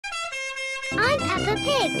I'm Peppa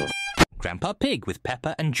Pig. Grandpa Pig with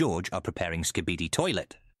Peppa and George are preparing Skibidi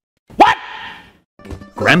Toilet. What?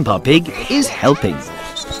 Grandpa Pig is helping.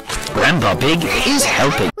 Grandpa Pig is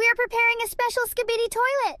helping. We are preparing a special Skibidi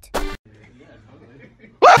Toilet.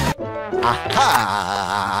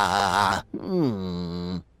 Aha!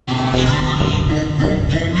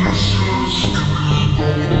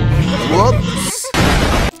 Whoops!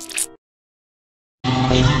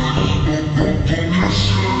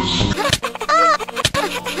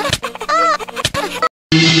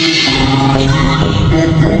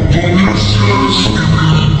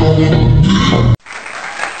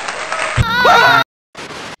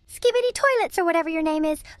 Skibidi Toilets or whatever your name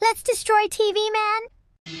is. Let's destroy TV Man.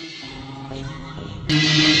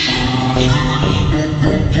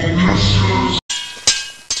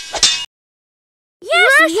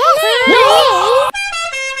 Yes!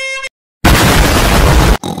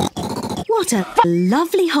 What a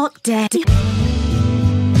lovely hot day.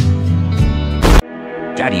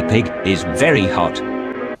 Daddy Pig is very hot.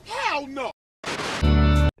 Hell no!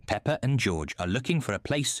 Peppa and George are looking for a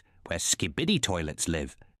place where Skibidi Toilets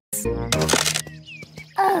live.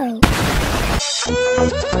 Oh.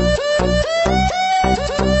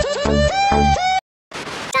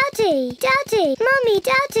 Daddy! Daddy! Mummy!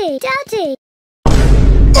 Daddy! Daddy!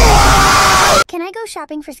 Can I go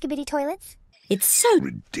shopping for Skibidi Toilets? It's so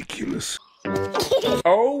Ridiculous.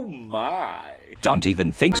 Oh my! Don't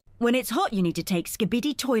even think so. when it's hot you need to take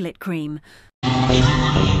Skibidi toilet cream.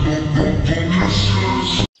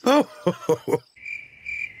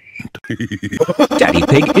 Daddy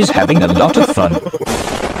Pig is having a lot of fun.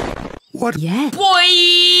 What? Yeah.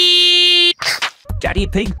 Boy! Daddy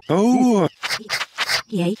Pig, Oh!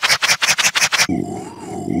 Yay.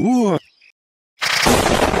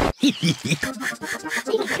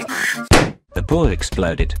 the pool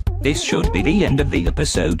exploded. This should be the end of the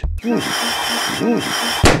episode.